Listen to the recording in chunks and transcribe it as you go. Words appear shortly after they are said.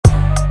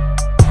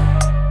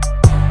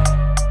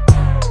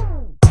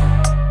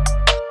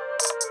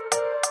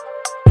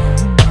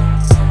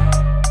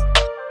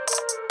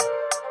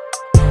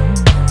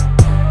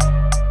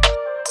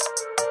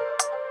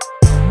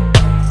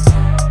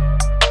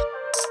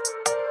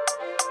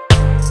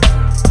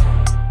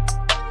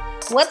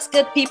What's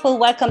good, people?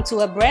 Welcome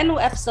to a brand new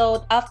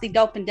episode of the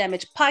Dope and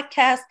Damage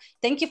podcast.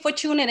 Thank you for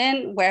tuning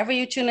in wherever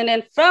you're tuning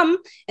in from.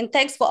 And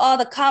thanks for all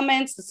the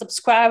comments, the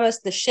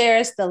subscribers, the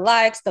shares, the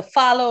likes, the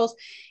follows,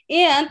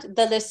 and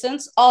the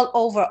listens all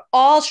over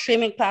all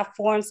streaming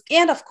platforms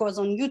and, of course,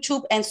 on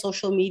YouTube and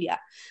social media.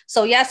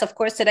 So, yes, of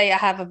course, today I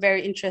have a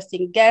very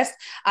interesting guest.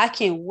 I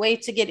can't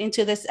wait to get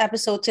into this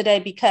episode today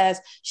because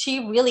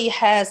she really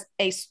has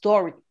a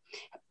story.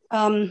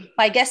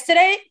 My guest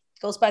today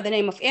goes by the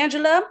name of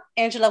Angela.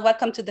 Angela,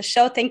 welcome to the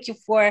show. Thank you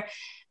for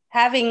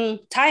having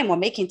time or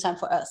making time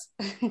for us.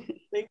 Thank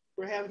you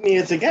for having me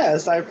as a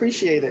guest. I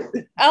appreciate it.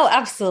 Oh,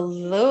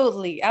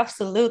 absolutely.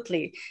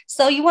 Absolutely.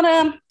 So you want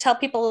to tell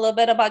people a little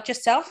bit about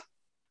yourself?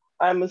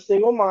 I'm a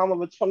single mom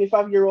of a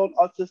 25-year-old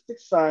autistic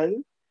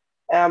son.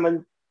 I'm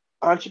an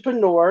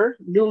entrepreneur,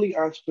 newly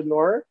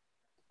entrepreneur,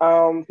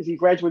 because he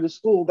graduated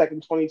school back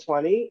in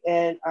 2020.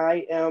 And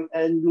I am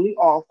a newly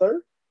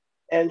author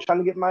and trying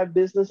to get my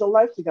business and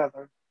life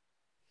together.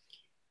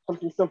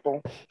 Something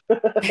simple.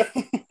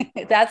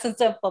 That's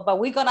simple, but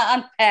we're going to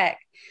unpack.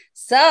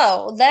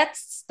 So let's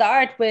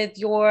start with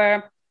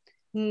your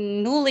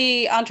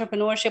newly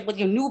entrepreneurship, with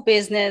your new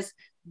business.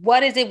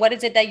 What is it? What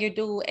is it that you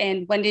do?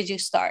 And when did you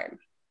start?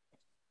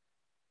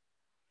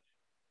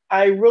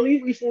 I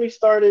really recently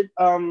started,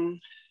 I'm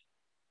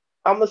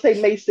going to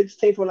say May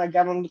 16th when I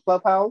got on the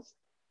Clubhouse.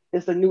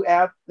 It's a new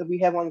app that we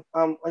have in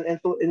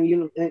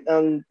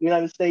the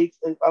United States.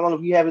 And I don't know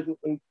if you have it.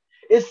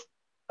 It's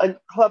a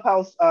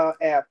Clubhouse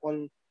app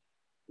on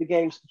the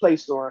game's Play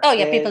Store. Oh,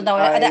 yeah, people know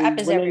it. The app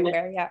is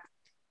everywhere, yeah.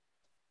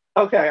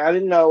 Okay, I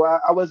didn't know.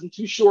 I wasn't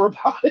too sure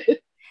about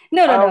it.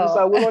 No. So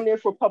I went on there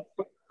for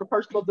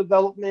personal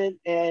development,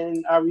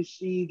 and I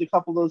received a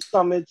couple of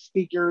summit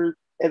speaker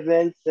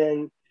events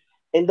and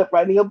ended up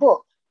writing a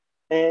book.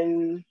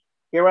 And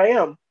here I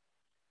am.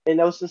 And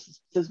that was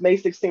since May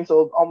 16th,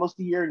 so almost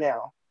a year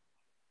now.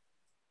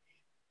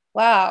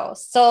 Wow.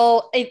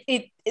 So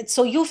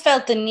so you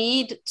felt the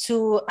need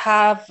to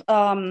have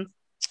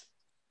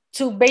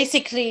to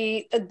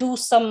basically do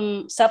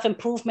some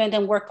self-improvement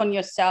and work on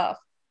yourself.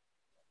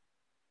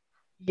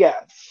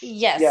 Yes.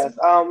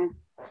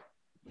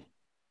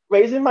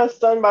 Raising my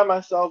son by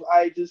myself,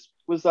 I just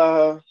was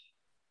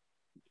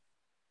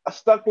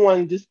stuck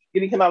on just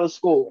getting him out of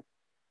school.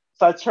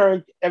 So I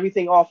turned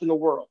everything off in the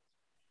world.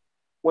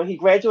 When he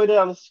graduated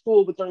out of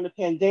school, but during the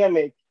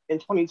pandemic in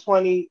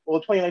 2020,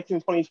 or 2019,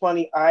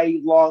 2020, I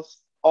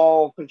lost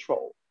all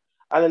control.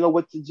 I didn't know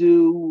what to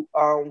do,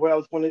 what I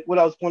was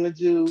going to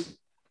do.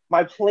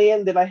 My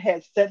plan that I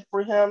had set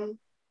for him,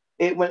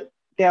 it went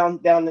down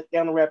the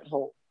rabbit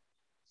hole.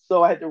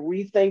 So I had to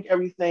rethink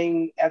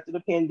everything after the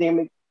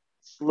pandemic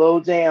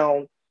slowed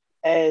down,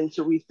 and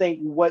to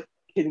rethink what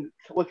can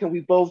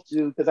we both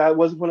do, because I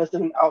wasn't going to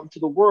send him out into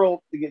the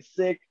world to get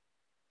sick,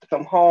 to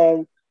come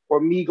home, or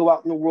me go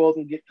out in the world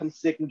and come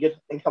sick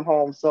and come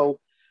home. So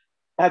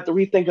I have to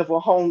rethink of a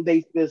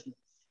home-based business.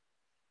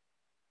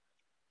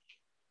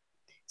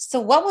 So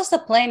what was the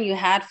plan you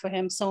had for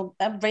him? So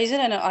raising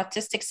an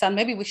autistic son,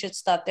 maybe we should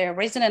start there.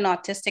 Raising an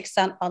autistic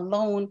son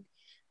alone,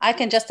 I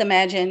can just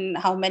imagine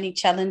how many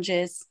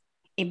challenges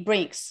it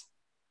brings.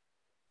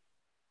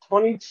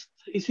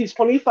 He's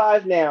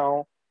 25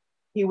 now.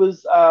 He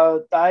was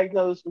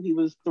diagnosed when he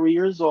was 3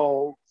 years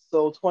old.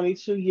 So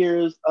 22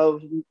 years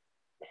of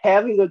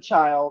having a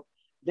child,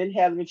 then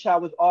having a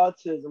child with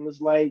autism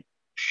was like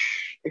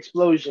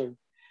explosion.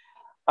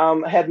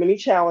 I had many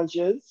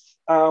challenges.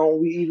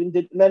 We even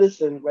did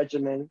medicine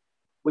regimen,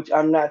 which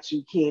I'm not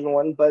too keen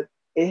on, but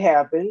it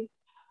happened.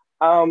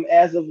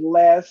 As of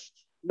last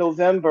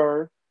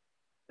November,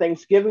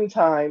 Thanksgiving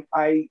time,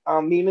 me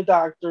and the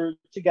doctor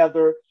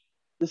together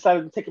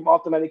decided to take him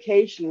off the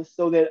medication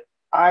so that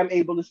I'm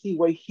able to see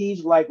what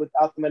he's like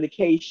without the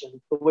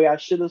medication, the way I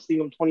should have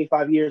seen him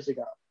 25 years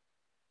ago.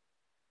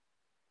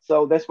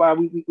 So that's why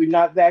we're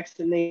not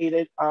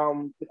vaccinated.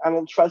 I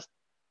don't trust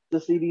the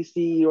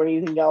CDC or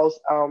anything else.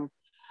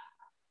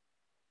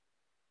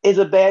 It's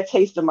a bad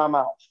taste in my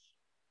mouth.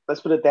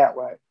 Let's put it that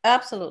way.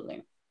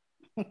 Absolutely.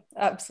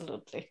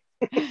 Absolutely.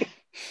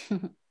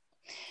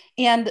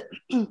 And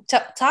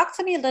talk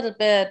to me a little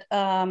bit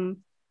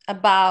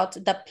about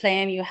the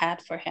plan you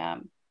had for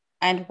him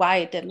and why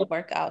it didn't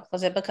work out.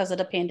 Was it because of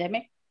the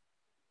pandemic?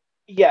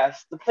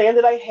 Yes. The plan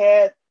that I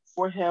had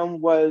for him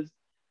was,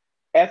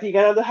 after he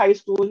got out of high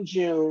school in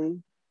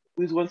June,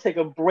 we was going to take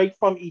a break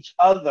from each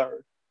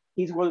other.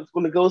 He's going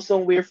to go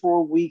somewhere for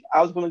a week.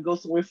 I was going to go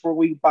somewhere for a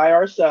week by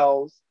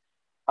ourselves.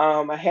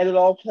 I had it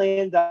all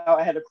planned out.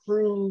 I had a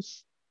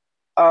cruise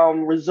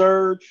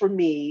reserved for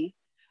me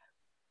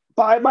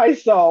by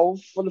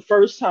myself for the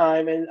first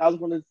time, and I was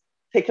going to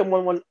take him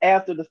one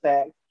after the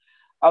fact.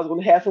 I was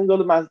going to have him go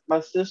to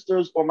my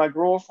sisters or my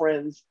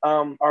girlfriends,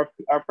 our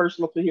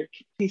personal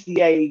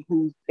PCA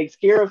who takes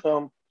care of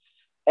him,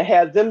 and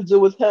have them do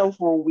with him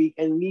for a week,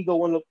 and me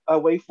go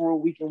away for a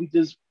week, and we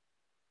just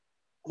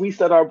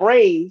reset our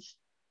brains.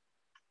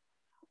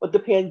 But the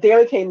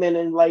pandemic came in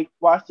and like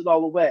washed it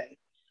all away.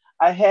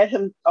 I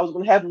was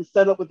going to have him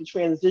set up with the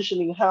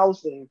transitioning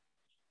housing,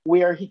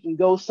 where he can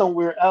go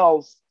somewhere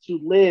else to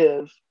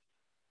live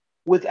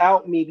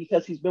without me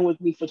because he's been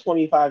with me for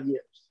 25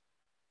 years.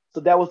 So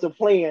that was the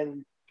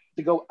plan,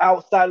 to go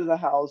outside of the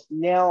house.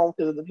 Now,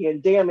 because of the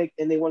pandemic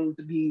and they want him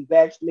to be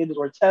vaccinated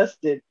or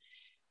tested,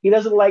 he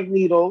doesn't like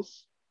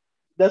needles,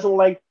 doesn't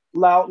like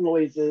loud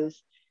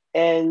noises,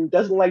 and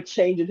doesn't like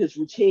changing his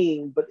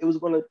routine. But I was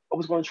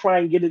gonna try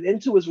and get it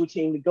into his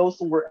routine to go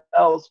somewhere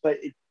else, but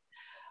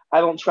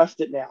I don't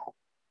trust it now.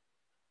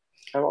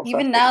 I don't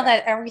Even trust it now now.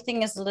 that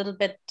everything is a little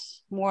bit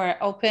more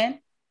open?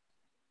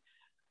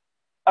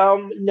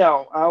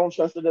 No, I don't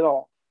trust it at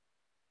all.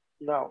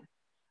 No.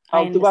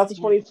 I Throughout the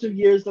understand. 22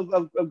 years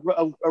of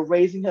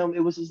raising him,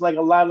 it was just like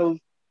a lot of,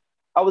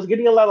 I was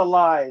getting a lot of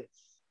lies.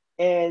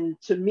 And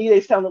to me,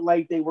 they sounded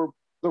like they were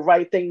the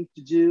right thing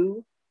to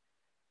do.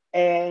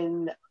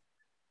 And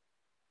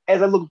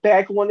as I look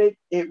back on it,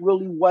 it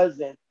really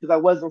wasn't, because I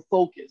wasn't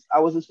focused.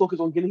 I was just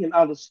focused on getting him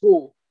out of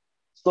school.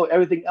 So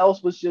everything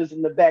else was just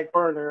in the back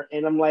burner.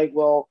 And I'm like,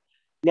 well,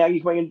 now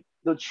you're bringing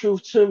the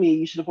truth to me.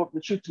 You should have brought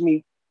the truth to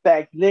me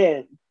back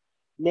then.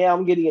 Now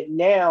I'm getting it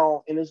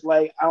now. And it's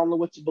like, I don't know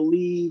what to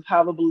believe,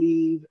 how to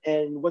believe,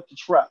 and what to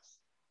trust,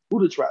 who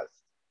to trust.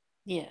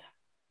 Yeah,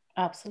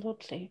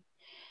 absolutely.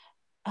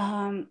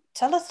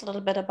 Tell us a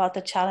little bit about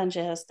the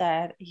challenges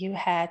that you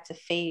had to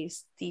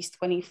face these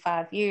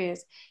 25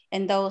 years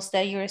and those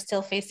that you're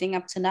still facing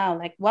up to now.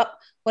 Like what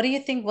do you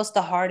think was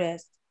the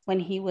hardest when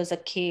he was a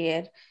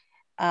kid,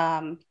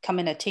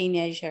 becoming a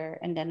teenager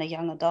and then a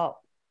young adult?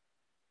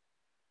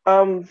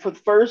 For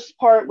the first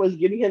part was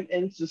getting him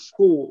into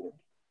school.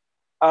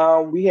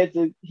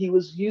 He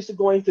was used to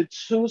going to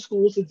two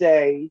schools a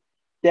day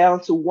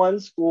down to one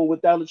school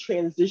without a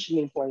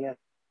transitioning plan.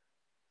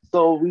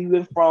 So we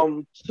went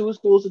from two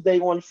schools a day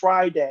on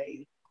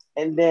Friday,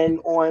 and then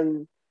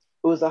it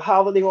was a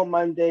holiday on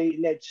Monday,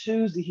 and that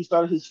Tuesday he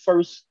started his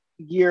first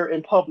year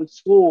in public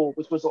school,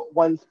 which was a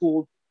one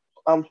school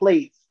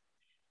place.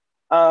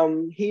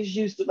 He's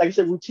used to, like I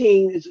said,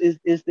 routine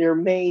is their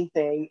main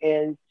thing,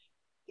 and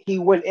he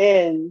went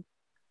in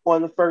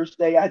on the first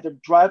day. I had to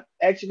drive.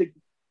 Actually,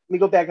 let me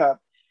go back up.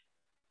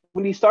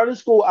 When he started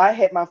school, I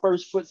had my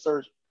first foot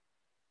surgery.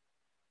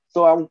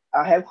 So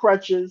I have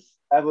crutches,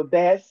 I have a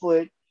bad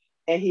foot,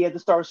 and he had to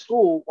start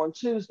school on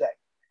Tuesday.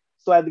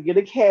 So I had to get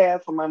a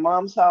cab from my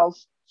mom's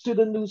house to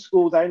the new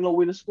schools. I didn't know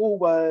where the school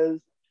was.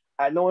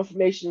 I had no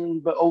information,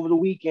 but over the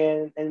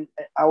weekend, and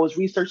I was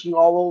researching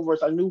all over,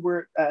 so I knew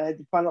where I had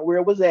to find out where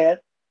it was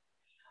at.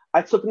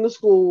 I took him to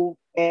school,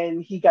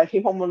 and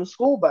came home on a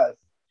school bus.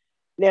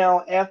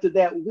 Now, after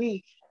that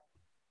week,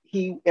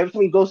 he every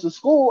time he goes to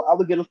school, I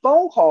would get a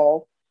phone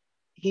call.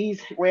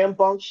 He's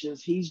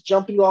rambunctious. He's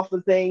jumping off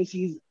of things.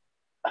 He's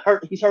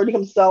hurting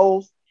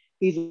himself.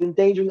 He's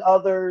endangering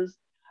others.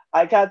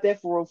 I got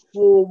that for a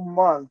full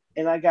month,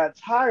 and I got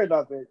tired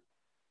of it.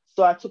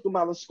 So I took him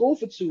out of school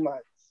for 2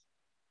 months.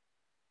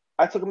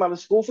 I took him out of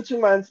school for 2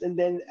 months, and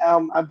then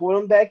I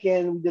brought him back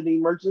in. We did an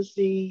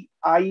emergency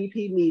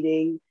IEP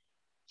meeting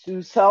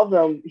to tell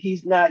them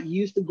he's not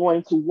used to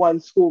going to one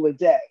school a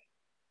day.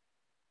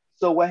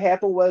 So what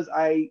happened was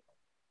I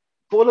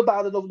thought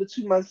about it over the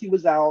 2 months he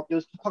was out. It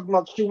was talking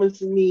about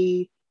truancy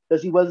me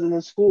because he wasn't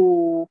in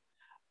school.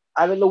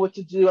 I didn't know what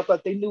to do. I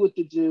thought they knew what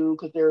to do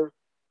because they're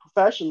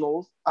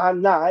professionals.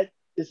 I'm not.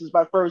 This is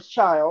my first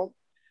child.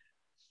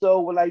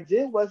 So what I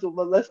did was,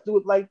 well, let's do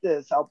it like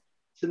this. I'll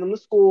send him to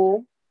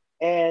school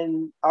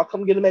and I'll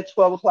come get him at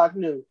 12 o'clock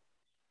noon.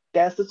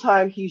 That's the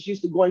time he's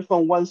used to going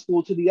from one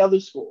school to the other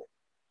school.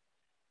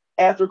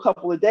 After a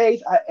couple of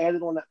days, I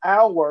added on an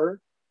hour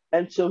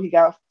until he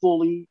got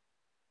fully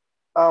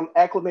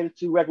acclimated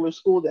to regular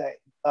school day.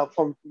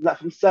 From not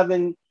from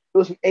 7, it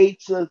was from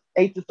 8 to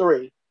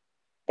 3.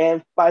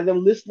 And by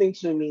them listening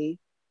to me,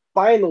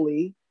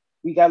 finally,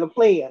 we got a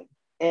plan.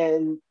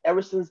 And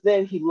ever since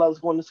then, he loves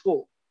going to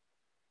school.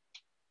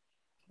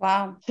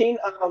 Wow.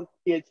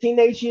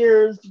 Teenage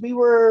years, we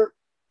were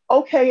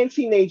okay in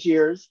teenage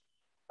years,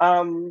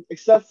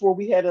 except for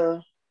we had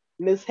a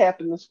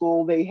mishap in the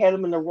school. They had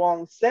him in the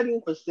wrong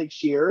setting for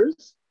 6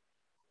 years.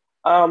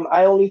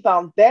 I only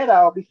found that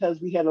out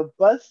because we had a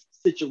bus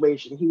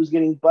situation. He was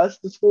getting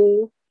bused to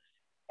school,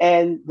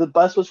 and the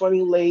bus was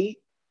running late,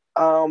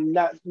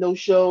 not no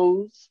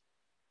shows,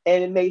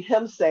 and it made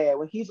him sad.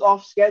 When he's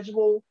off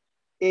schedule,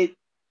 it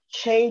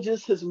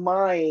changes his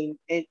mind,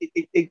 and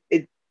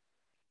it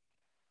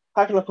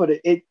how can I put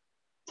it? It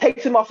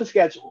takes him off his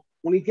schedule.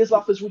 When he gets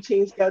off his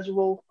routine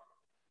schedule,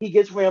 he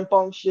gets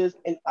rambunctious,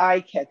 and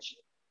I catch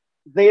it.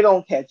 They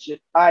don't catch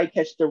it. I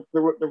catch the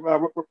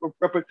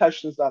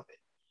repercussions of it,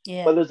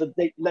 Yeah. whether it's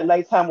the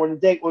nighttime or the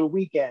day or the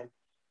weekend.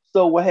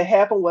 So what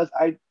happened was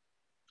I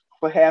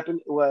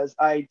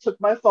took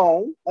my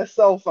phone, a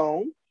cell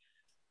phone,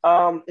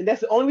 and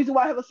that's the only reason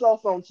why I have a cell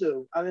phone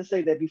too. I didn't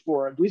say that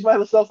before. The reason why I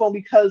have a cell phone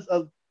because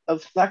of so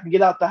I can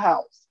get out the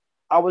house.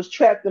 I was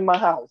trapped in my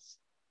house.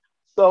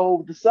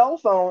 So the cell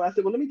phone, I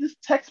said, well, let me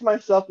just text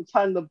myself the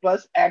time the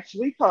bus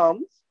actually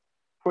comes,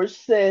 push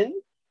send,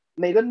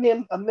 made a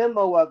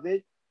memo of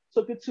it,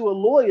 took it to a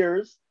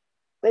lawyer's,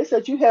 They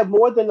said you have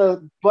more than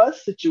a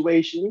bus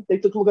situation. They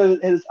took a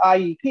look at his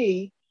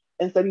IEP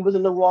and said he was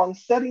in the wrong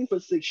setting for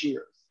 6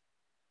 years.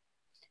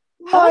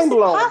 How is Mind it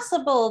blown.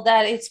 possible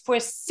that it's for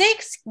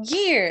 6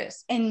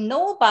 years and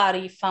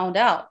nobody found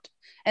out?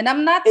 And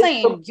I'm not It's the,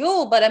 saying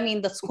you, but I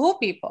mean the school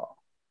people.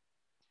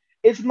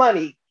 it's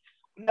money.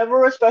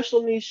 Whenever a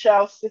special needs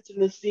child sits in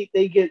the seat,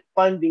 they get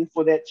funding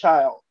for that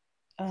child,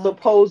 Okay.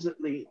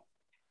 supposedly,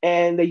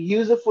 and they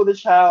use it for the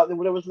child, and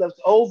whatever's left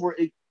over,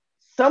 it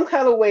some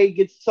kind of way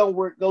gets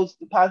somewhere, goes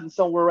deposited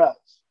somewhere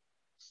else.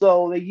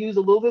 So they use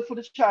a little bit for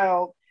the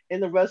child,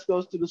 and the rest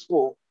goes to the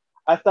school.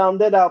 I found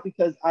that out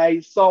because I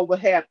saw what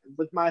happened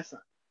with my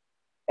son,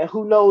 and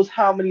who knows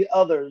how many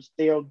others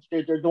they're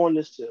doing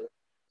this to.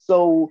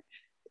 So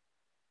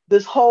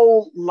this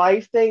whole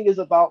life thing is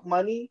about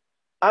money.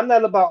 I'm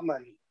not about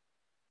money.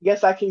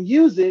 Yes, I can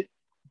use it,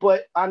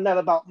 but I'm not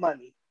about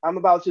money. I'm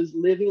about just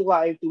living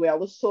life the way I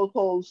was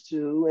supposed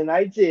to, and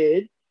I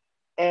did,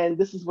 and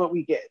this is what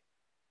we get.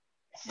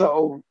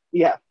 So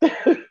yeah,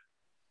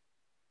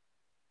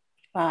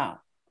 Wow.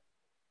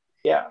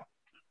 yeah.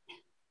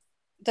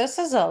 This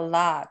is a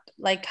lot.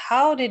 Like,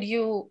 how did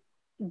you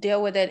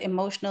deal with it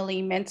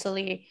emotionally,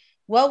 mentally?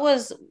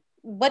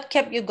 What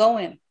kept you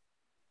going?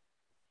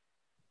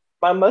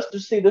 My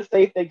mustard seed of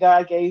faith that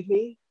God gave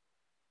me.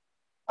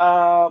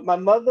 My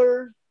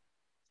mother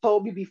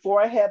told me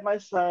before I had my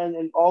son,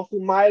 and all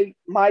through my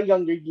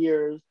younger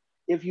years,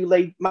 if you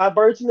lay my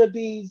birds and the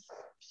bees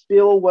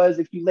spiel was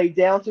if you lay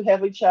down to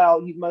have a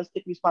child, you must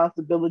take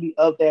responsibility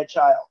of that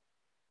child,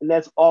 and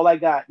that's all I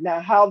got.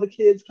 Now, how the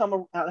kids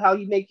come, how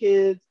you make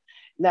kids,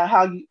 now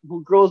how you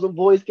girls and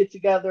boys get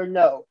together,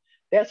 no,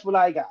 that's what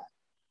I got,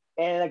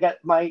 and I got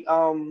my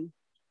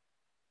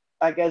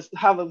I guess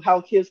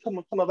how kids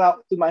come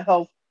about through my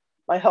health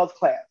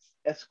class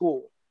at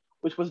school,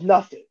 which was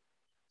nothing.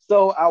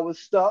 So I was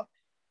stuck,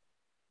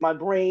 my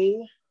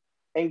brain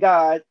and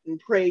God, and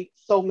prayed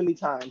so many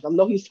times. I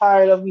know He's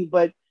tired of me,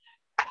 but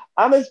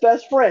I'm His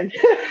best friend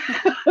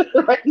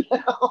right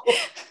now.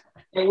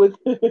 And with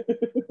so,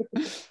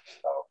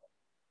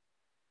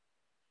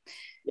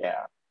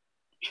 yeah,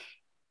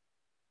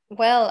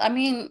 Well, I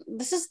mean,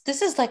 this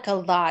is like a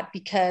lot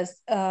because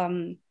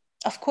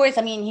of course,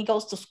 I mean, he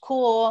goes to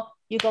school,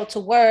 you go to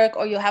work,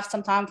 or you have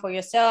some time for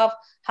yourself.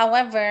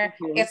 However,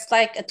 mm-hmm. it's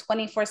like a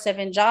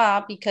 24/7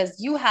 job because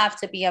you have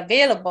to be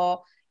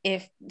available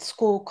if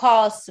school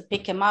calls to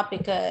pick him up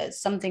because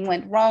something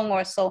went wrong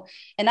or so.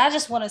 And I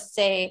just want to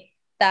say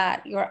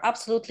that you're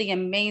absolutely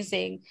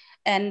amazing.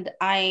 And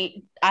I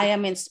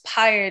am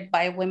inspired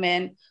by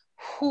women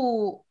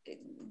who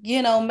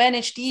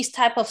manage these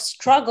type of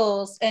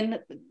struggles and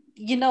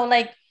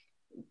like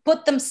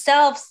put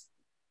themselves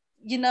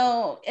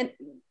and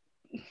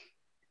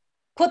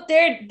put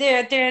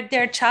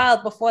their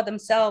child before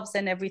themselves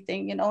and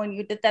everything, and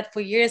you did that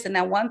for years. And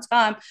at one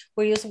time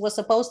where you were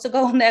supposed to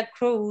go on that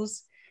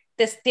cruise,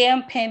 this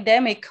damn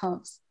pandemic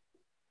comes.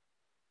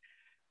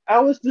 I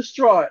was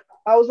distraught.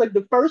 I was like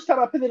the first time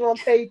I put it on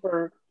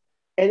paper,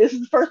 and this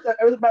is the first time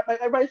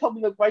everybody told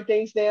me to write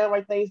things down,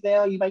 write things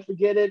down. You might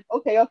forget it.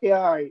 Okay, okay,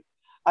 all right.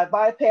 I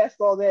bypassed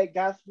all that,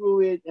 got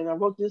through it, and I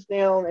wrote this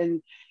down.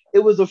 And it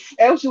was a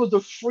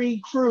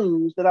free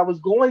cruise that I was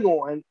going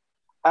on.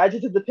 I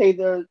just had to pay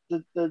the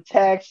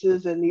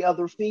taxes and the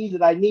other fees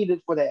that I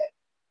needed for that.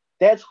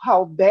 That's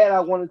how bad I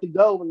wanted to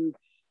go. And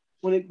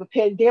when the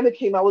pandemic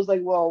came, I was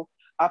like, well,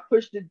 I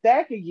pushed it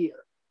back a year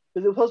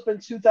because it was supposed to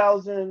be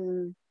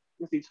 2000,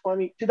 let's see,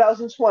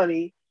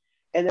 2020,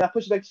 and then I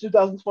pushed it back to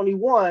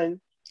 2021,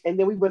 and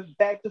then we went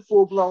back to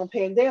full blown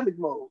pandemic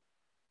mode.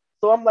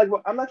 So I'm like,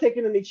 well, I'm not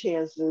taking any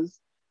chances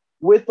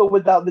with or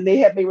without. Then they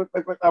had made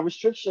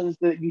restrictions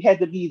that you had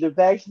to be either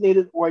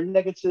vaccinated or a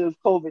negative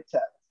COVID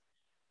test.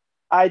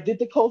 I did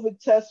the COVID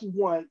test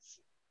once,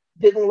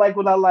 didn't like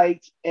what I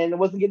liked, and it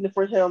wasn't getting it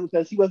for him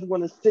because he wasn't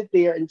going to sit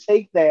there and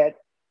take that,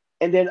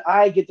 and then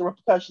I get the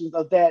repercussions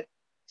of that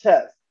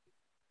test.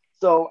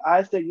 So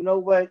I said, you know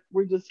what,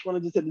 we're just going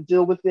to just have to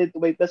deal with it the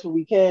way best way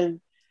we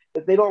can.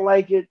 If they don't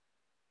like it,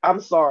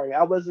 I'm sorry.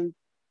 I wasn't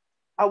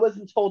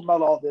told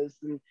about all this,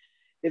 and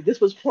if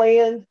this was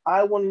planned,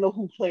 I want to know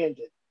who planned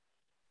it,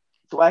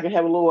 so I can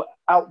have a little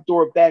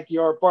outdoor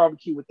backyard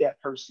barbecue with that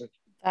person.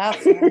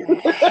 That's a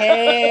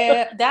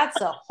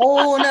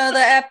whole nother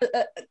That's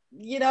a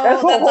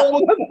that's a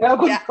whole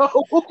other yeah,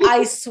 episode.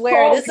 I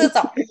swear this is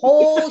a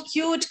whole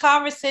huge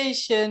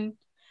conversation.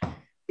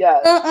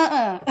 Yes.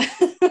 uh-uh.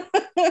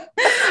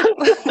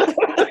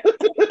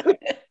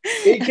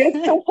 It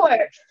gets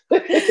complex.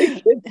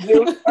 It gets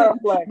really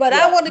complex. But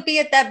I Yeah. want to be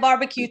at that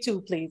barbecue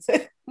too, please.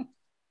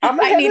 I'm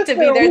gonna I have need it to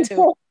be there filmed.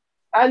 too.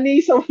 I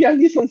need some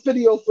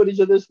video footage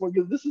of this one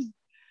because this is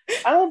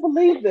I don't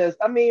believe this.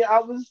 I mean, I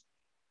was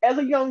as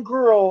a young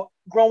girl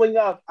growing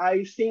up,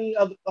 I seen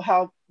of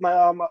how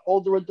my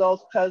older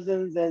adults,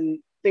 cousins, and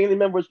family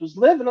members was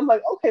living. I'm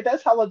like, okay,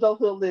 that's how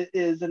adulthood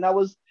is, and I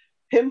was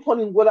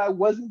pinpointing what I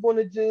wasn't going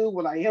to do,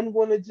 what I am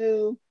going to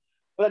do,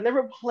 but I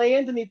never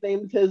planned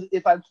anything because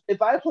if I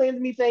planned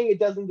anything, it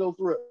doesn't go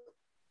through.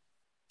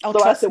 Oh, So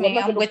I trust said, well, I'm me,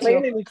 not I'm going to with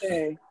plan you.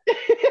 anything.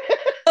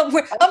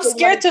 I'm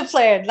scared to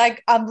play it.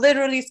 Like, I'm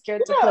literally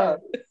scared to play yeah.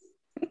 it.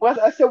 Well,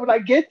 I said when I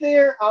get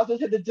there, I'll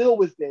just have to deal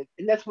with it,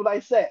 and that's what I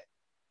said.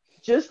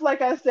 Just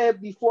like I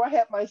said before I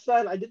had my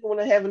son, I didn't want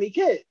to have any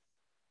kids.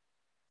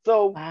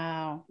 So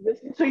Wow.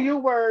 listen to your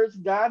words.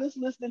 God is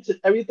listening to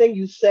everything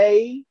you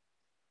say,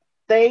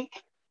 think,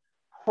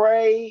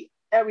 pray,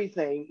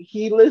 everything.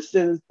 He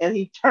listens and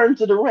he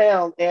turns it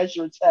around as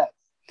your test.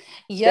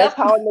 That's Yep.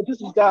 how I know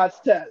this is God's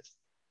test.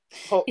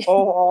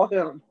 All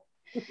him.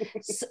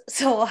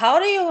 So how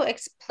do you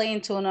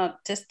explain to an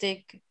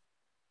autistic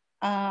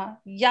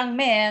young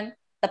man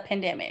the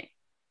pandemic?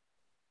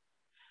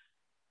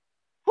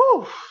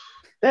 Whew,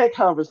 that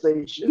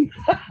conversation.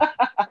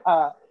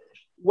 Yeah,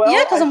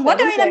 Well, because I I'm sat him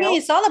wondering, I down. mean,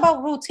 it's all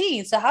about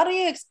routine. So Yeah, how do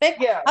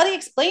you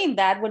explain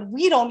that when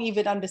we don't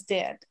even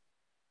understand?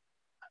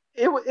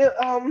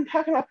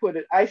 how can I put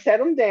it? I sat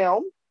him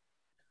down.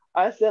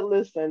 I said,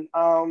 listen,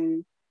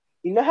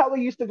 you know how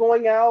we used to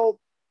going out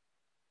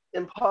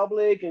in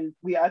public, and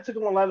I took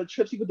him on a lot of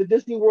trips. He went to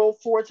Disney World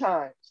 4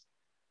 times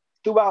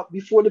throughout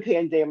before the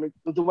pandemic,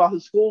 throughout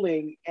his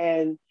schooling,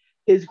 and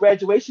his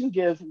graduation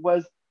gift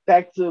was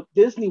back to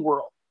Disney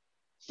World.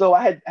 So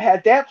I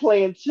had that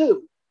plan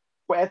too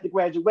for after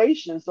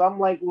graduation. So I'm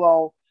like,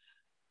 well,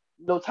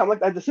 no time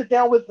like I had to sit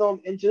down with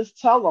them and just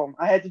tell them.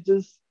 I had to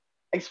just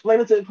explain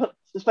it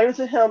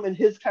to him in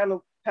his kind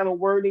of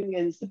wording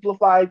and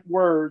simplified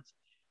words.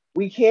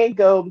 We can't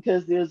go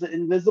because there's an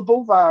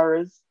invisible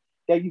virus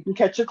that you can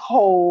catch a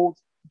cold,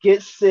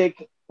 get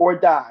sick, or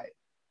die.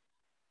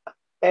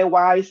 And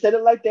why I said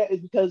it like that is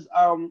because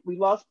we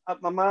lost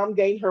my mom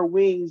gained her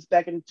wings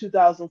back in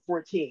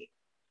 2014.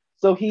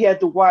 So he had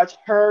to watch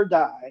her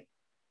die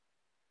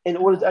in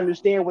order to Oh,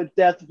 understand what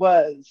death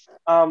was.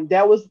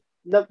 That was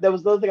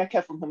another thing I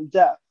kept from him,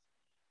 death.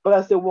 But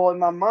I said, well, in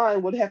my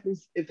mind, what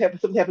happens if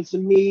something happens to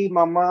me,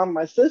 my mom,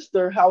 my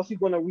sister? How is he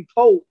going to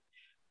recope?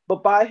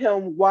 But by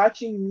him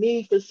watching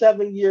me for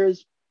 7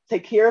 years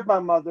take care of my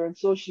mother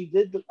until she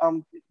did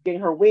gain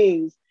her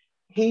wings,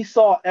 he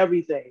saw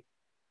everything.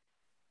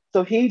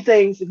 So he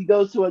thinks if he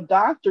goes to a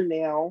doctor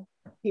now,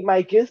 he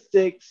might get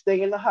sick,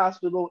 stay in the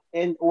hospital,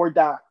 and or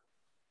die.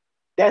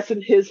 That's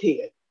in his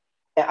head.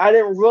 And I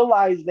didn't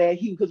realize that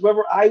because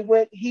wherever I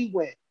went, he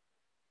went.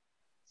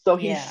 So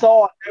he yeah.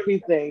 saw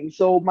everything.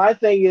 So my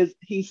thing is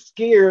he's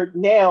scared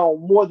now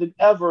more than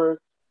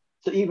ever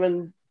to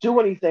even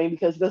do anything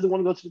because he doesn't want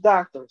to go to the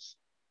doctors.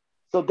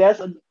 So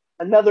that's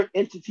another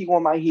entity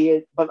on my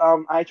head. But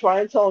I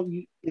try and tell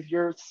him, if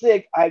you're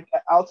sick,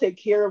 I'll take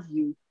care of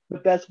you the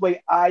best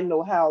way I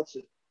know how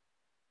to.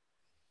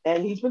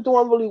 And he's been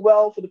doing really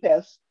well for the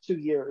past 2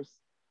 years.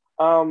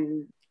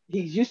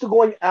 He's used to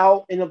going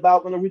out and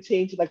about on a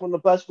routine to like on the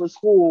bus for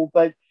school,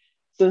 but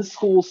since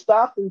school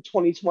stopped in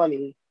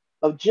 2020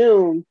 of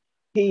June,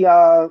 he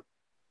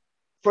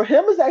for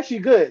him is actually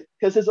good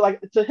because it's like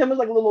to him it's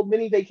like a little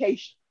mini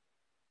vacation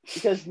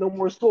because no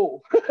more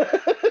school.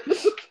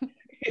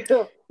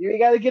 You ain't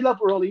got to get up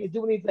early and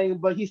do anything,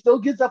 but he still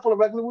gets up on a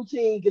regular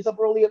routine. Gets up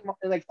early at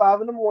like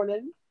 5 in the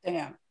morning,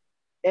 Damn.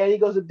 and he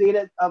goes to bed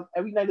at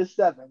every night at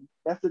 7.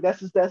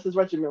 That's his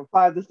regimen,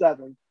 5 to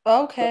 7.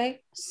 So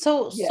Okay.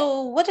 So yeah,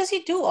 what does he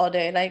do all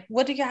day? Like,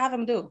 what do you have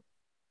him do?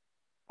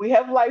 we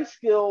have life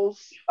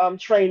skills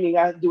training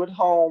I do at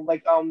home,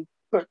 like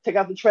take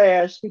out the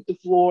trash, sweep the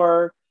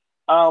floor,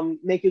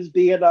 make his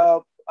bed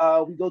up.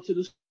 We go to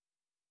the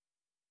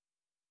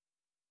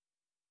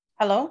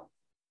Hello?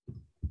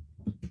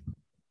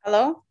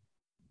 Hello?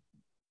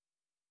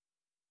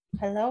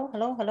 Hello?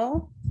 Hello?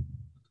 Hello?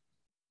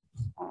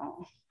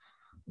 Oh,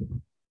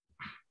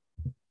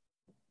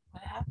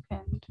 what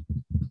happened?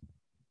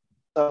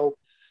 so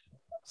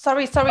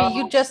Sorry,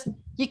 um,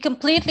 you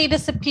completely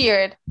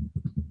disappeared.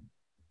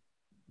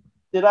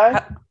 did I?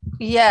 Uh,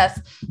 yes.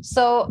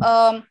 So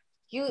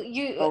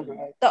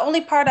Okay. the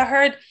only part I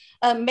heard,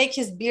 make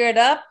his beard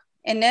up,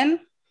 and then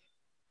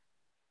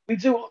We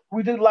do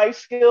life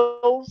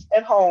skills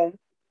at home,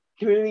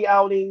 community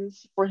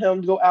outings for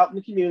him to go out in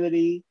the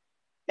community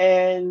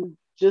and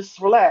just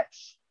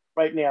relax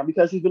right now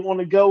because he's been on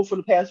the go for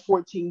the past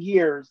 14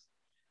 years.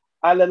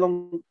 I let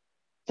him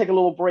take a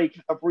little break,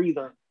 a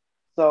breather.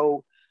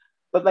 So,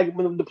 but like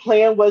when the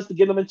plan was to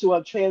get him into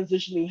a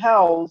transitioning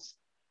house,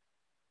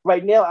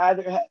 right now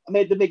I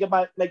made to make it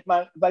my like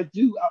my if I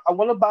do I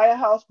want to buy a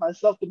house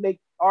myself to make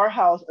our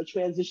house a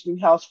transitioning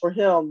house for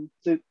him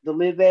to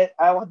live at.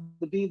 I don't have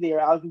to be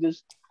there. I can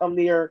just come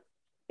there.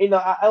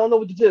 I don't know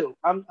what to do.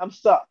 I'm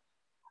stuck.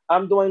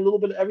 I'm doing a little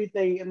bit of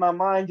everything in my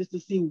mind just to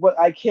see what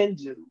I can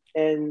do,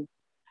 and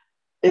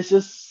it's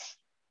just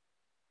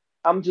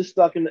I'm just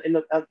stuck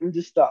I'm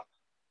just stuck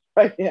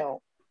right now.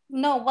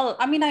 no, well,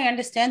 I mean, I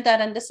understand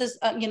that, and this is,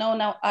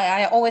 now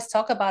I always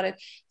talk about it,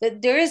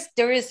 that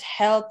there is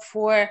help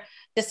for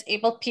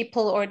disabled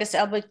people or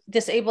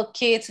disabled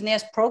kids, and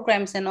there's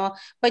programs and all,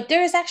 but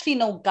there is actually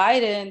no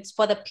guidance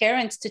for the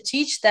parents to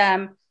teach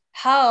them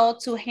how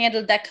to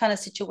handle that kind of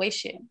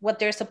situation, what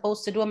they're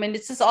supposed to do. I mean,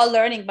 this is all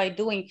learning by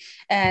doing,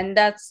 and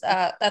that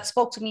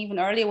spoke to me even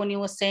earlier when you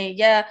were saying,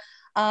 yeah.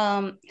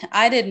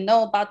 I didn't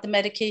know about the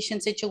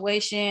medication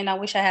situation. I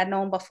wish I had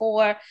known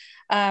before.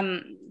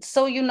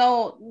 So,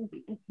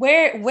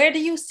 where do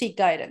you seek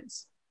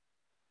guidance?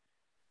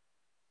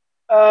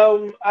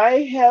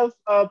 I have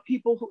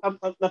people who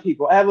not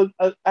people. I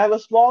have a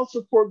small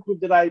support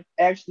group that I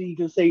actually you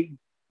can say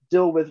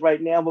deal with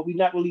right now, but we're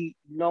not really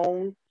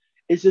known.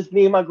 It's just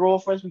me and my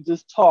girlfriends. We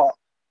just talk.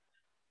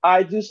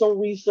 I do some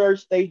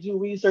research. They do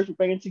research. We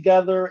bring it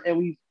together, and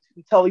we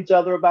tell each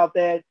other about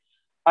that.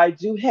 I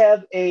do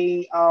have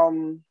a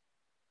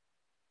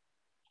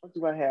what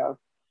do I have?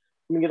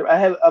 Let me get. I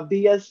have a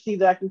BSC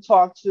that I can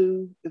talk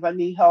to if I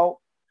need help.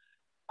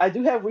 I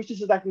do have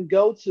resources I can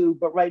go to,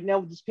 but right now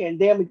with this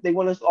pandemic, they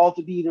want us all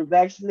to be either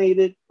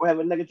vaccinated or have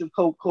a negative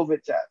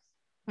COVID test.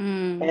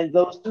 Mm. And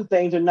those two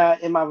things are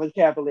not in my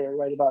vocabulary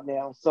right about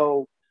now.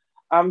 So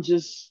I'm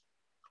just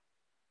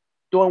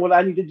doing what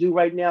I need to do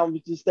right now,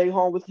 which is stay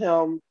home with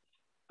him,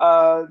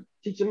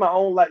 teaching my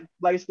own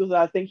life skills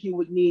that I think he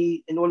would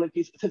need in order to,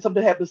 if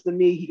something happens to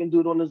me, he can do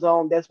it on his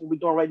own. That's what we're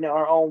doing right now,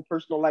 our own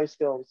personal life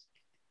skills.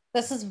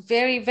 This is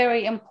very,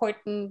 very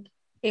important,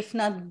 if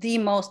not the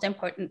most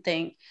important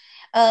thing.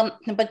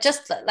 But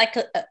just like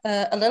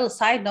a little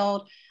side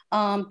note,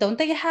 don't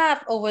they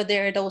have over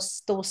there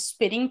those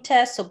spitting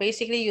tests? So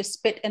basically, you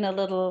spit in a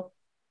little,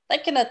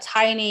 like in a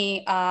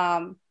tiny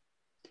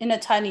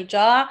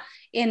jar,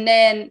 and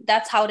then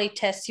that's how they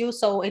test you,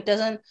 so it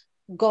doesn't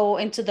go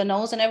into the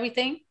nose and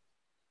everything.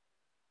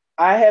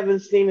 I haven't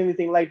seen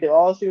anything like that.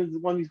 All I've seen is the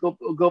one who's go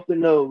up the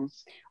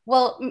nose.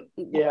 Well,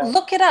 Yeah.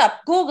 look it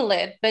up, Google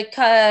it,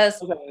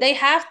 because Okay. they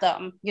have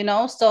them,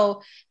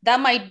 so that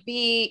might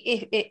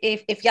be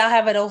if y'all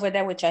have it over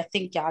there, which I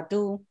think y'all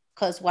do,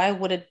 because why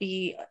would it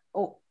be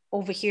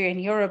over here in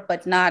Europe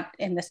but not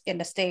in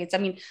the States? I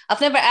mean,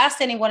 I've never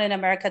asked anyone in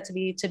America to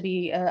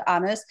be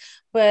honest,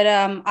 but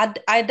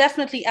I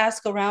definitely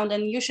ask around,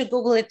 and you should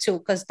Google it too,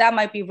 because that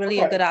might be really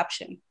a Okay. good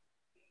option.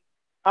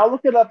 I'll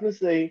look it up and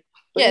see.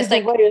 But Yeah, it's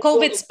either like way, it's still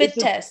COVID spit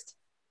test.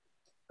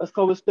 Let's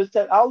go with spit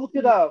test. I'll look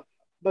it up.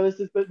 But it's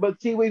just,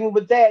 but see, even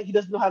with that, he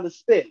doesn't know how to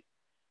spit.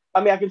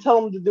 I mean, I can tell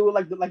him to do it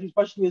like he's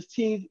brushing his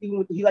teeth. Even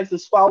with, he likes to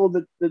swallow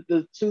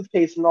the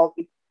toothpaste and all.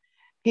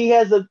 He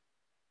has a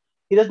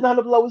he doesn't know how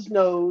to blow his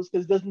nose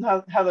because he doesn't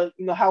know how to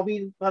how we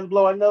know how to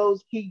blow our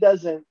nose. He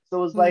doesn't.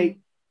 So it's like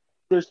Mm.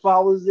 either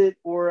swallows it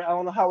or I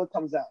don't know how it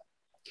comes out.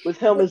 With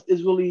him,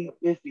 is really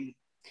iffy.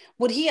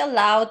 Would he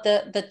allow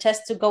the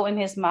test to go in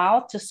his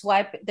mouth to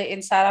swipe the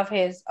inside of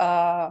his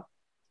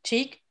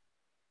cheek?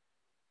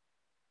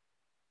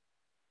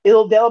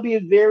 That'll be a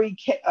very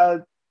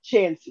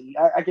chancy.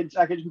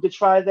 We could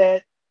try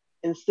that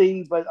and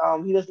see, but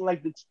he doesn't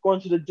like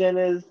going to the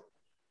dentist.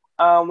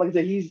 Like I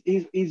said,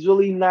 he's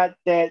really not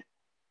that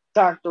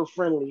doctor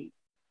friendly.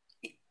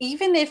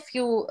 Even if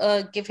you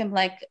give him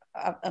like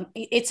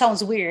it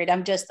sounds weird.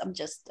 I'm just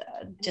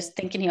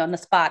thinking here on the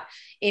spot.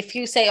 If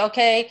you say,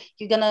 okay,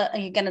 you're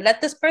gonna let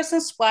this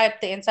person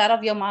swipe the inside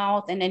of your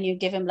mouth, and then you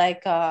give him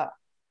like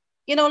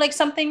like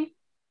something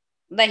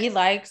that he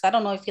likes. I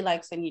don't know if he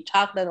likes any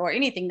chocolate or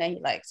anything that he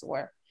likes,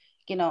 or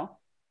you know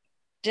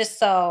just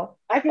so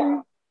I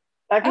can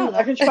I I don't can I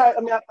know. can try.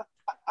 I mean,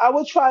 I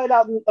would try it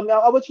out. I mean,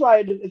 I would try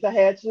it if I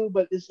had to,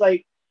 but it's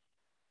like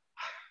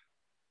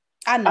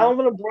I I don't know.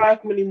 want to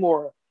bribe him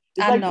anymore.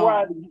 It's I like know.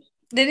 bribing.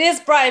 It is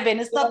bribing.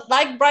 It's You know? not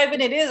like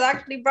bribing. It is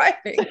actually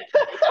bribing.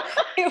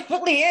 It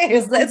really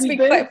is. Let's We've be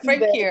been quite through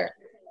frank that. here.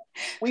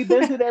 We've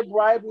been through that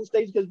bribing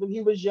stage because when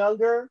he was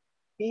younger,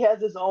 he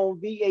has his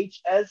own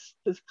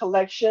his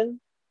collection,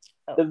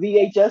 the Oh.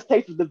 VHS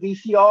tapes with the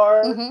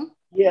VCR. Mm-hmm.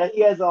 Yeah,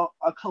 he has a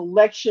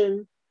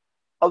collection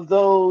of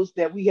those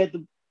that we had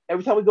to,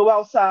 every time we go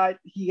outside,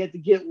 he had to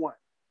get one.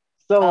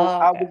 So Oh,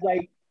 I okay. was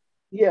like,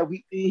 yeah,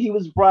 he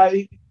was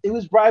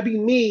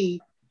bribing me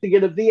to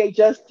get a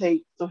VHS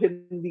tape so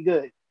him to be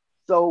good.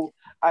 So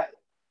I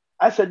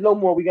I said no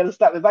more. We got to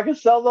stop. If I can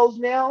sell those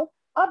now,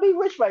 I'll be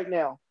rich right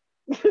now.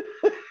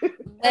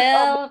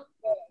 Well,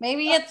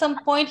 maybe at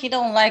some point he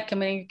don't like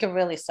him and you can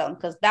really sell him,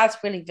 because that's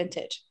really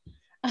vintage.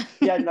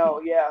 Yeah,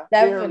 no, yeah,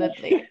 very.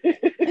 Definitely.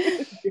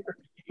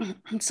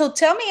 So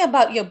tell me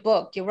about your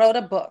book. You wrote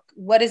a book.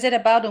 What is it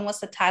about, and what's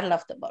the title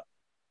of the book?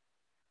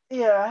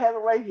 Yeah, I have it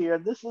right here.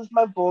 This is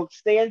my book,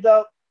 Stand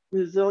Up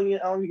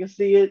Resilient. You can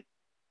see it.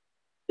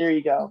 There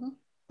you go. Mm-hmm.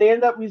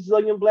 Stand Up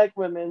Resilient Black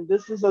Women.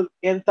 This is an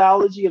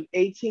anthology of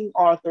 18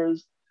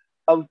 authors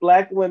of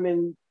Black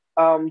women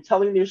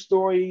telling their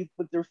story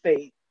with their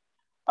faith.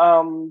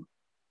 Um,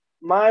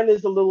 Mine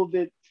is a little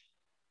bit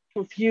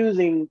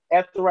confusing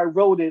after I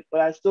wrote it,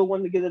 but I still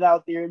wanted to get it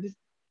out there.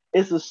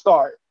 It's a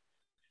start.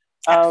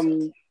 Um,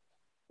 Absolutely.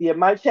 yeah,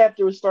 my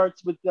chapter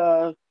starts with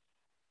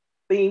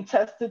being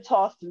tested,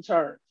 tossed, and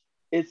turned.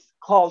 It's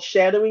called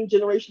Shattering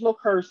Generational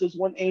Curses,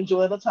 One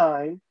Angel at a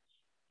Time.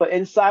 But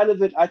inside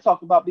of it, I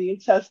talk about being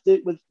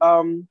tested with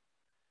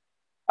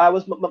I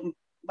was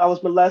I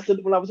was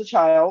molested when I was a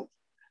child.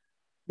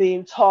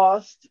 Being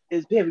tossed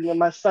is having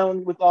my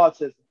son with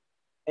autism,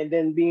 and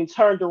then being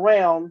turned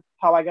around,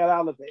 how I got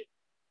out of it.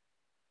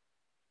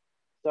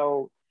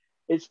 So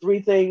it's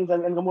three things,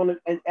 and I'm gonna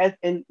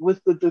and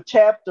with the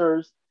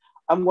chapters,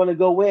 I'm going to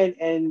go in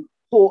and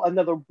pull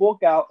another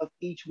book out of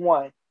each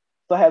one.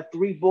 So I have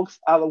 3 books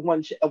out of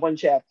one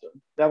chapter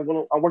that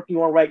I'm working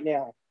on right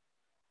now.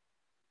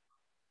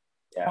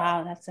 Yeah.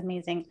 Wow, that's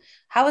amazing.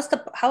 How is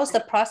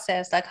the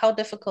process? Like, how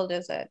difficult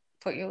is it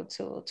for you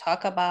to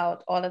talk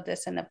about all of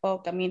this in a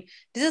book? I mean,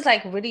 this is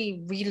like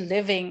really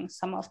reliving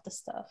some of the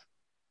stuff.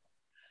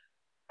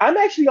 I'm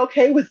actually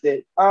okay with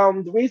it.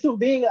 The reason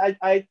being,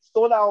 I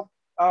sought out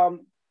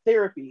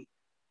therapy.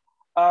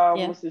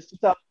 Was this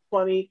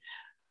 2020?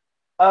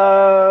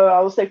 I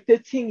would say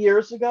 15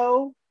 years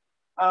ago.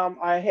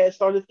 I had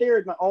started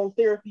my own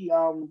therapy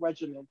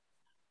regimen.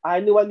 I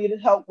knew I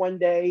needed help one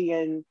day,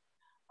 and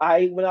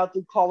I went out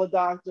to call a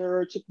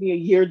doctor. It took me a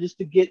year just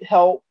to get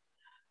help.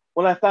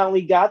 When I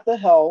finally got the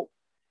help,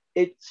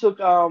 it took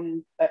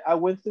I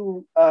went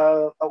through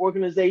an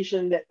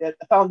organization that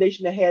a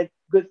foundation that had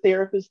good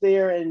therapists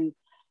there, and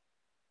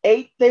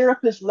 8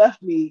 therapists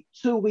left me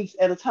 2 weeks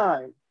at a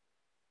time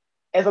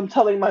as I'm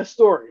telling my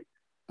story.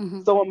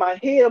 Mm-hmm. So in my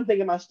head, I'm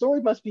thinking my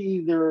story must be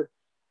either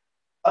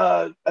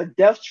a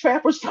death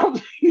trap or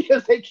something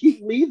because they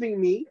keep leaving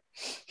me.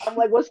 I'm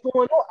like, what's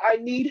going on? I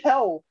need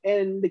help.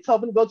 And they tell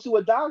me to go to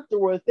a doctor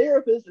or a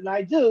therapist, and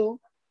I do.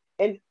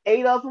 And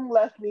 8 of them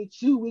left me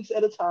 2 weeks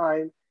at a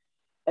time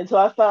until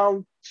I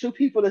found 2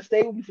 people that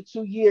stayed with me for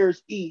 2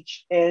 years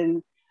each.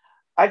 And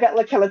I got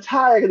like kind of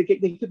tired.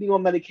 They put me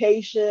on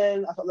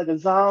medication. I felt like a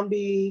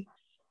zombie.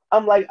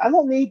 I'm like, I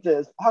don't need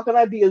this. How can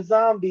I be a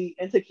zombie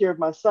and take care of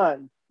my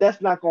son?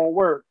 That's not going to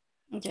work.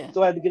 Okay.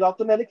 So I had to get off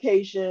the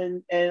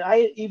medication, and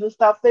I even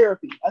stopped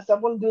therapy. I said,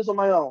 I'm going to do this on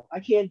my own.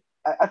 If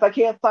I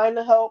can't find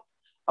the help,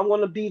 I'm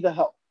going to be the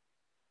help.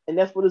 And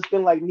that's what it's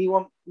been like,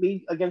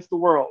 me against the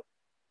world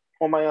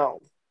on my own.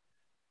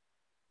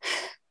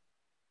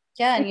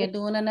 Yeah, and you're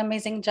doing an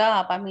amazing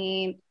job. I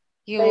mean,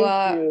 you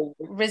are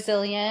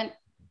resilient.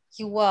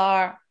 You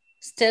are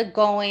still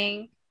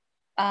going.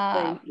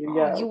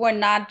 You were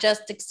not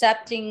just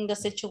accepting the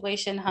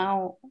situation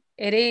how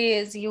it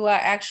is. You are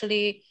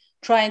actually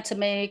trying to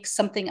make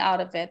something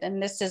out of it.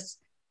 And this is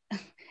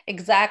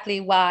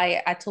exactly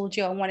why I told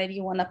you I wanted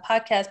you on a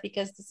podcast,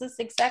 because this is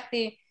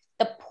exactly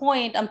the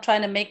point I'm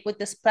trying to make with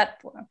this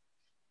platform.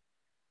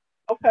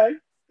 Okay.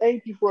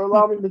 Thank you for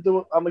allowing me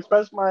to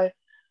express my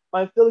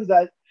feelings.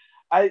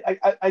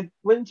 I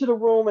went into the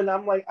room, and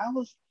I'm like,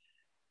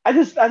 I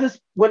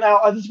just went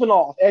out. I just went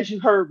off, as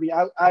you heard me.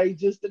 I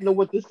just didn't know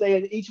what to say.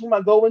 And each room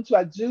I go into,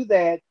 I do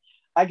that.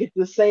 I get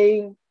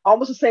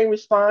almost the same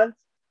response.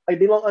 Like,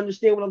 they don't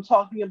understand what I'm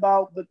talking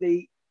about, but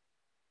they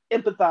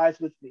empathize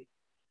with me.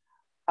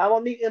 I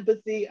don't need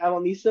empathy. I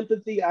don't need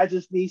sympathy. I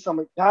just need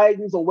some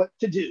guidance on what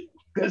to do,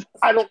 because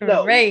I don't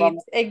know. Right.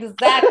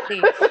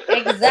 Exactly.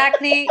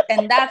 Exactly.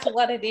 And that's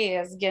what it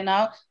is.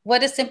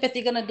 What is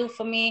sympathy going to do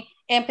for me?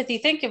 Empathy,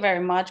 thank you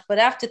very much. But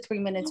after 3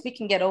 minutes, we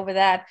can get over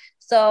that.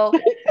 So,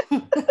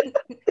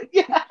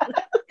 yeah.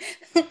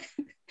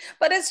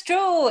 But it's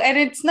true.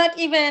 And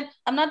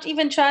I'm not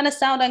even trying to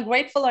sound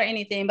ungrateful or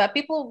anything, but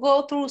people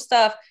go through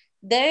stuff.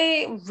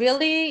 They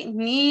really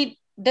need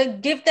to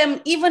give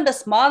them even the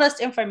smallest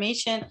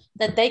information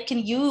that they can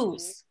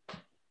use,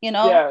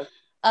 Yes.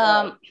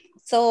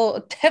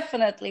 So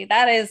definitely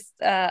that is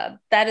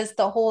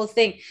the whole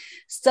thing.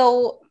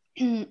 So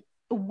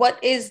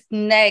what is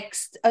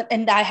next?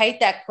 And I hate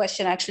that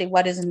question, actually,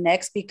 what is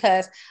next?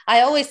 Because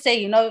I always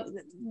say,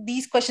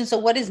 these questions, so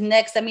what is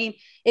next? I mean,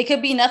 it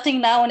could be nothing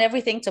now and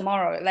everything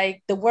tomorrow.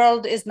 Like, the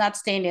world is not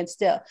standing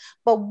still.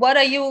 But what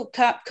are you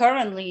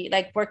currently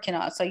like working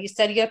on? So you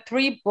said you have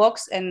 3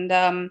 books, and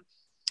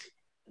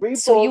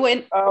so you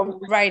in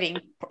writing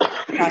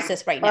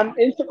process right now. I'm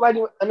in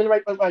writing.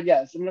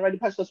 Yes, I'm in the writing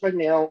process right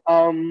now.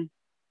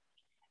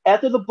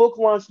 After the book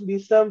launched in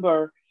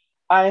December,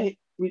 I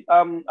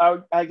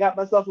got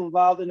myself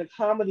involved in a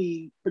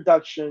comedy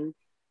production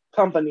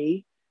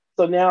company.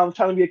 So now I'm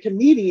trying to be a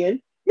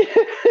comedian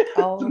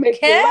to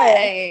make me laugh,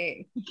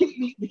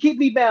 to keep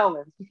me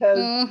balanced. Because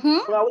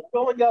when I was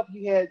growing up,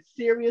 you had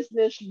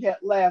seriousness, you had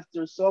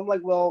laughter. So I'm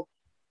like, well,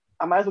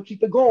 I might as well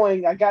keep it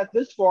going. I got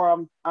this far.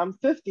 I'm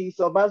 50,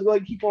 so I might as well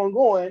keep on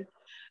going.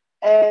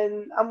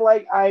 And I'm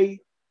like, I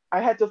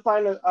had to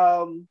find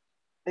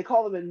they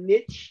call it a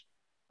niche,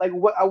 like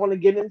what I want to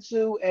get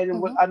into.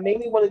 And what I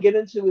mainly want to get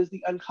into is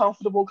the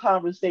uncomfortable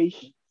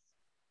conversations.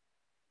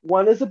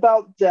 One is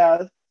about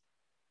death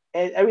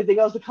and everything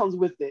else that comes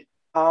with it.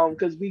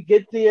 Because we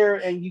get there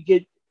and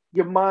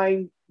your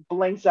mind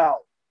blanks out.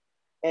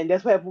 And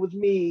that's what happened with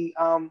me.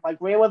 My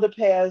grandmother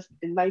passed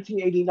in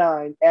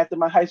 1989 after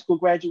my high school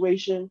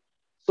graduation.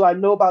 So I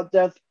know about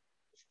death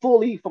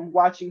fully from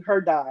watching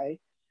her die,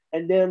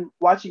 and then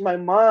watching my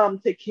mom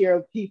take care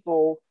of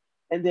people,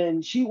 and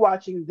then she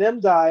watching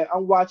them die.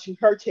 I'm watching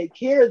her take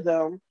care of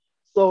them.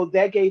 So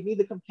that gave me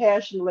the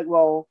compassion, like,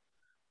 well,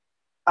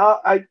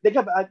 I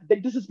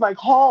think this is my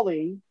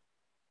calling.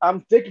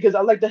 I'm thinking because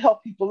I like to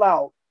help people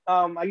out.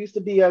 I used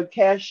to be a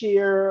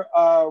cashier,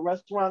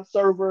 restaurant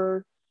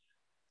server.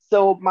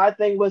 So my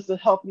thing was to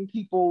helping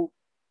people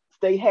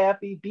stay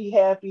happy, be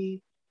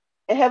happy,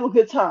 and have a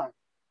good time.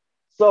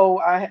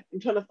 So I'm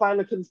trying to find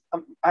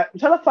I'm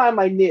trying to find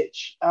my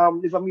niche.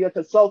 If I'm a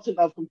consultant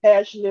of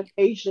compassionate,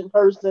 patient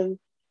person,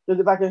 because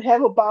if I can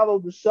have a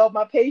bottle to sell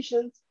my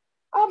patients,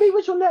 I'll be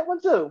rich on that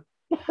one too.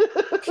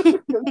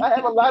 Because I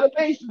have a lot of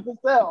patients to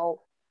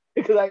sell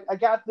because I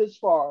got this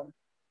far,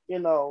 you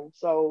know.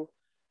 So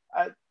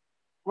I,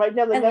 right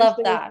now the I next love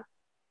thing is that.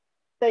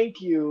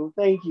 thank you.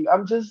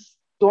 I'm just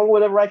doing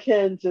whatever I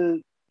can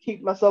to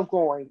keep myself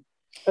going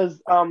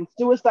because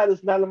suicide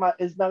is not in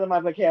my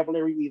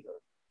vocabulary either.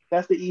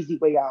 That's the easy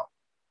way out.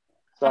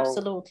 So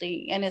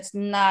Absolutely. And it's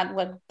not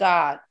what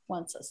God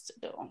wants us to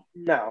do.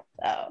 no,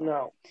 So,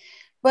 no,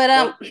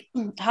 but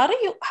nope.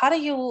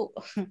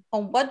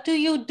 what do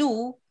you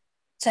do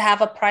to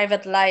have a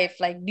private life?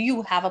 Like, do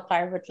you have a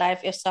private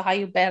life? If so, how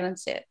you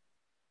balance it?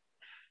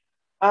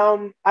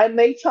 I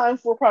make time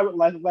for private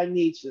life if I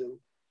need to.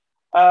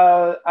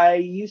 I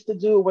used to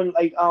do it when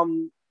like how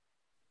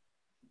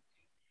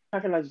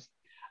can I just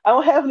I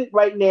don't have it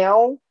right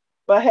now,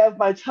 but I have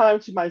my time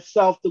to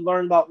myself to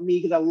learn about me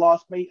because I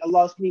lost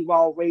me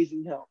while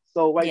raising him.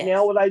 So right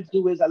now Yes. what I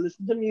do is I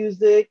listen to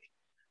music,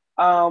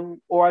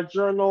 or I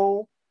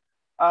journal,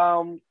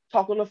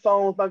 talk on the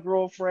phone with my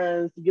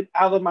girlfriends to get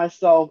out of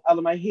myself, out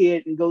of my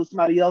head, and go to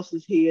somebody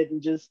else's head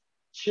and just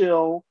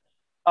chill.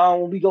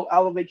 We go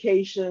out on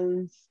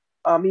vacations,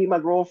 me and my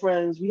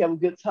girlfriends, we have a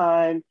good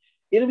time.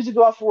 Even if we just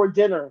go out for a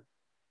dinner,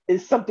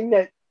 it's something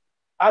that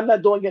I'm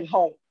not doing at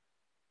home.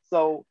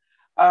 So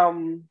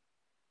um,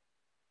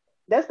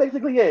 that's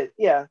basically it.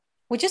 Yeah.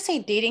 Would you say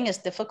dating is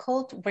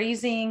difficult,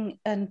 raising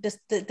a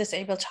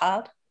disabled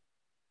child?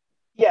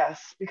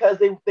 Yes, because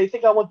they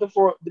think I want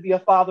to be a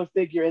father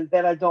figure, and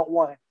that I don't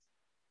want.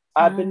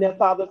 I've been that Mm.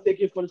 father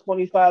figure for the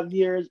 25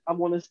 years. I'm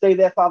going to stay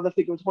that father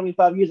figure for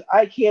 25 years.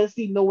 I can't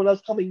see no one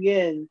else coming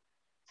in,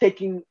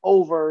 taking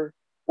over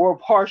or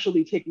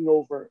partially taking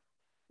over.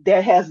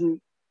 That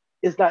hasn't,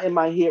 it's not in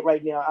my head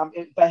right now.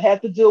 If I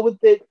had to deal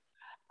with it,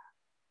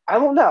 I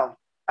don't know.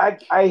 I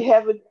I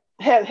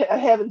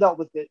haven't dealt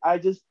with it. I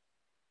just,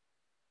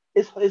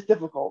 it's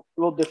difficult,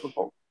 real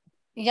difficult.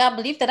 Yeah, I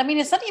believe that. I mean,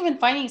 it's not even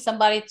finding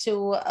somebody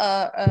to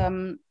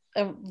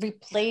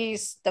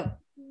replace the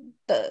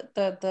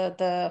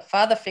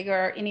father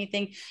figure or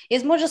anything.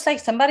 It's more just like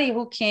somebody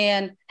who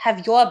can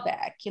have your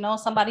back,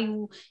 somebody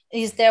who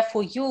is there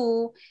for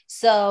you,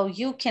 so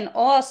you can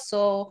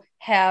also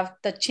have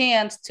the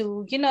chance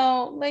to,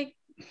 like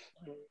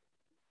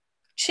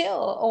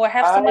chill or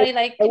have I somebody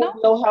like, I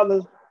wouldn't know how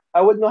the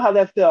I wouldn't know how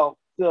that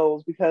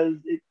feels because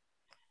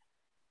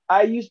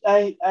I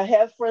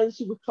have friends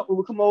who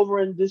would come over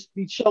and just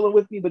be chilling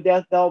with me, but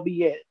that'll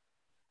be it.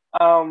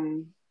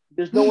 Um,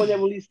 there's no one that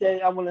really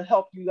said I want to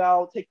help you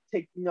out, take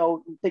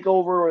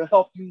over or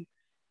help you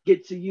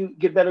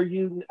get better.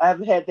 You I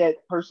haven't had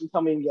that person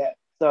come in yet,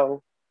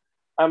 so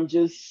I'm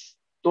just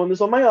doing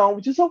this on my own,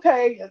 which is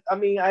okay. I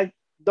mean, I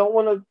don't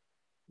want to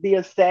be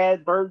a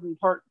sad burden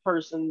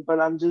person, but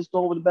I'm just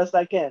doing the best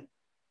I can.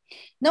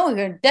 no,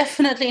 you're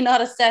definitely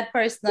not a sad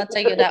person, I'll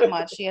tell you that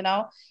much,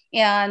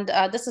 and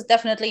this is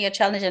definitely a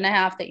challenge and a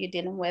half that you're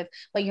dealing with,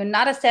 but you're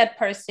not a sad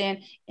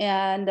person.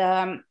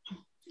 And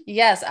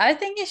yes, I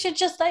think you should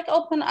just like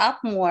open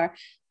up more.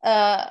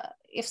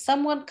 If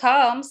someone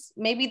comes,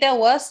 maybe there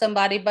was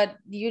somebody, but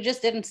you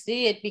just didn't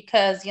see it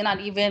because you're not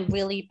even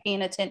really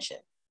paying attention.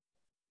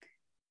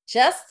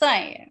 Just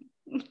saying.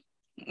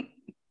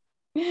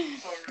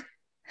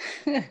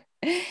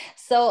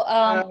 So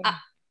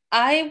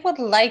I would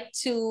like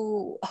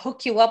to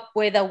hook you up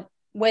with a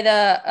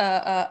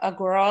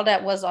girl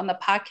that was on the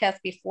podcast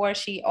before.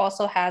 She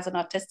also has an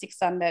autistic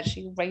son that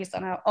she raised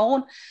on her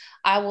own.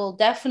 I will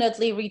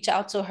definitely reach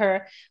out to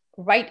her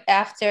right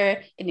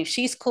after, and if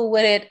she's cool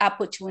with it, I'll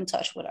put you in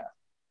touch with her.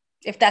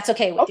 If that's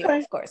okay with you, Okay,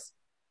 of course.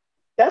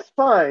 that's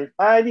fine.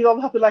 I need all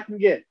the help that I can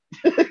get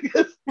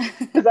because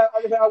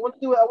I want to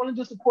do it. I want to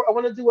do support. I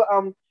want to do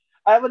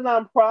I have a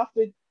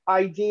nonprofit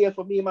idea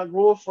for me and my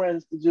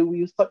girlfriends to do.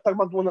 We was talking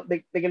about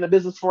making a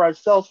business for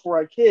ourselves for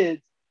our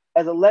kids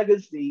as a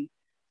legacy.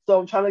 So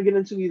I'm trying to get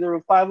into either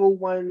a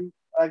 501,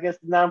 I guess,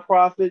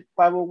 nonprofit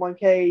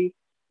 501k,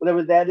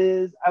 whatever that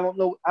is. I don't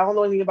know. I don't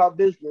know anything about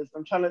business.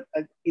 I'm trying to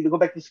either go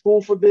back to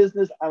school for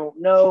business. I don't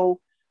know.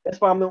 That's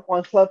why I'm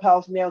on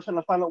Clubhouse now, trying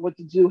to find out what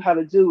to do, how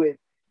to do it,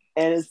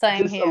 and it's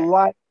Same just a here.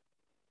 lot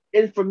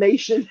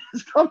information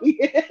is coming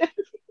in.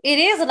 It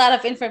is a lot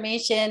of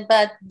information,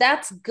 but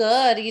that's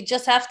good. You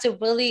just have to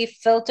really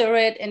filter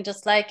it and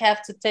just like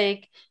have to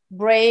take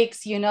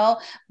breaks.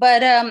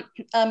 But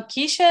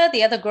Keisha,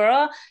 the other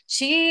girl,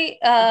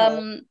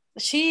 Uh-huh.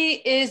 she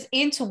is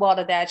into all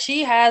of that.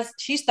 She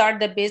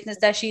started a business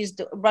that she's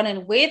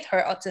running with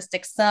her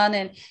autistic son,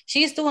 and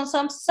she's doing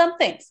some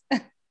things.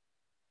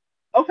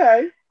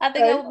 Okay. I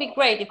think it Okay. would be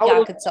great if I y'all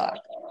will could talk.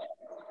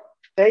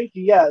 thank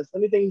you. Yes.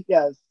 Anything,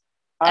 yes.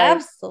 I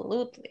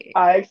Absolutely.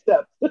 I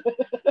accept.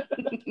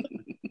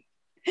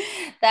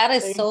 That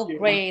is Thank so you.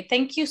 great.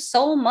 Thank you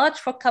so much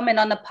for coming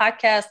on the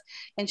podcast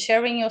and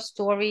sharing your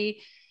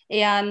story.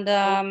 And No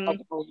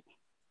problem.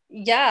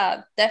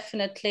 yeah,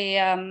 definitely.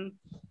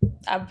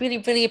 I really,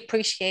 really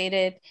appreciate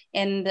it.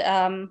 And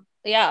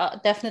yeah,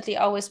 definitely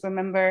always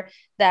remember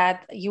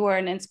that you are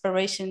an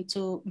inspiration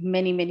to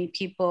many, many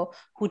people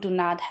who do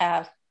not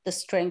have the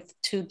strength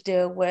to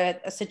deal with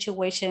a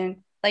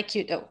situation like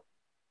you do.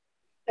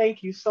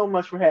 Thank you so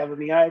much for having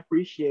me. I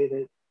appreciate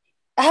it.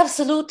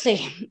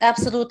 Absolutely.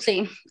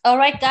 Absolutely. All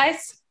right,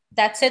 guys.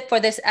 That's it for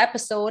this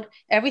episode.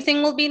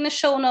 Everything will be in the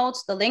show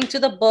notes, the link to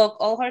the book,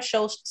 all her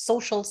shows,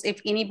 socials.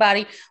 If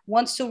anybody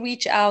wants to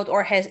reach out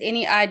or has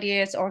any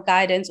ideas or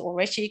guidance, or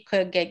where she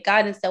could get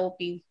guidance, that would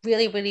be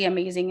really, really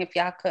amazing if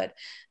y'all could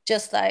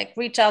just like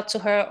reach out to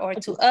her or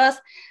to us.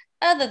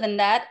 Other than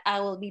that,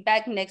 I will be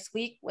back next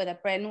week with a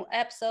brand new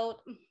episode.